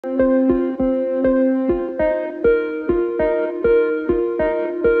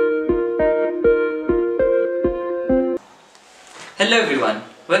Hello everyone,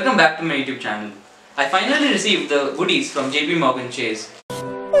 welcome back to my YouTube channel. I finally received the goodies from JP Morgan Chase.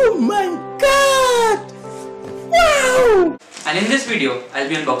 Oh my god! Wow! And in this video, I'll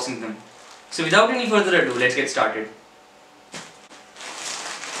be unboxing them. So without any further ado, let's get started.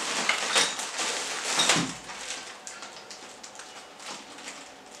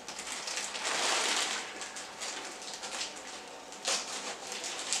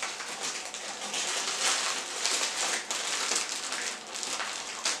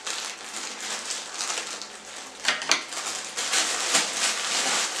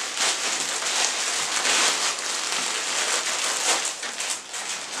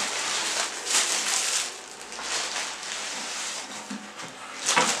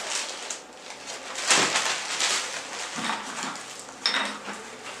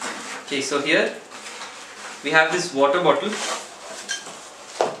 Okay, so here we have this water bottle.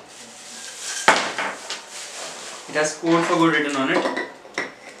 It has code for good written on it.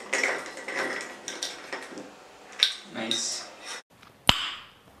 Nice.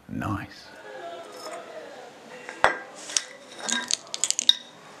 Nice.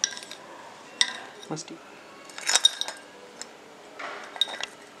 Musty.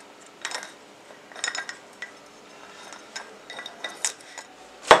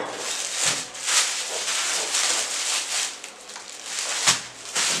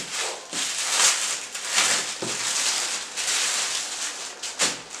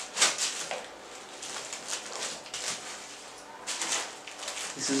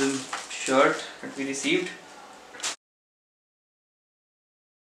 This is a shirt that we received.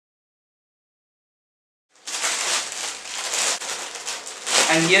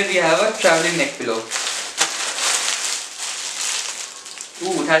 And here we have a traveling neck pillow.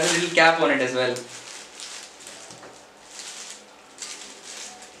 Ooh, it has a little cap on it as well.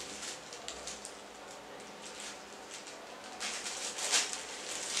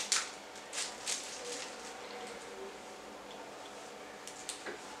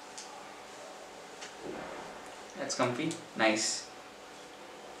 That's comfy. Nice.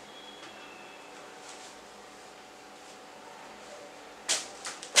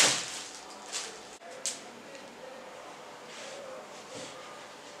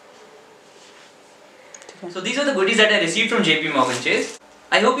 So these are the goodies that I received from JP Morgan Chase.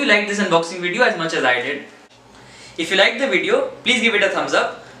 I hope you liked this unboxing video as much as I did. If you liked the video, please give it a thumbs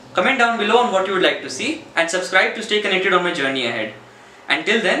up, comment down below on what you would like to see, and subscribe to stay connected on my journey ahead.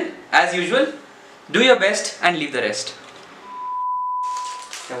 Until then, as usual, do your best and leave the rest.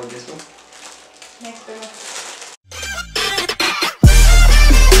 How would this go? Next.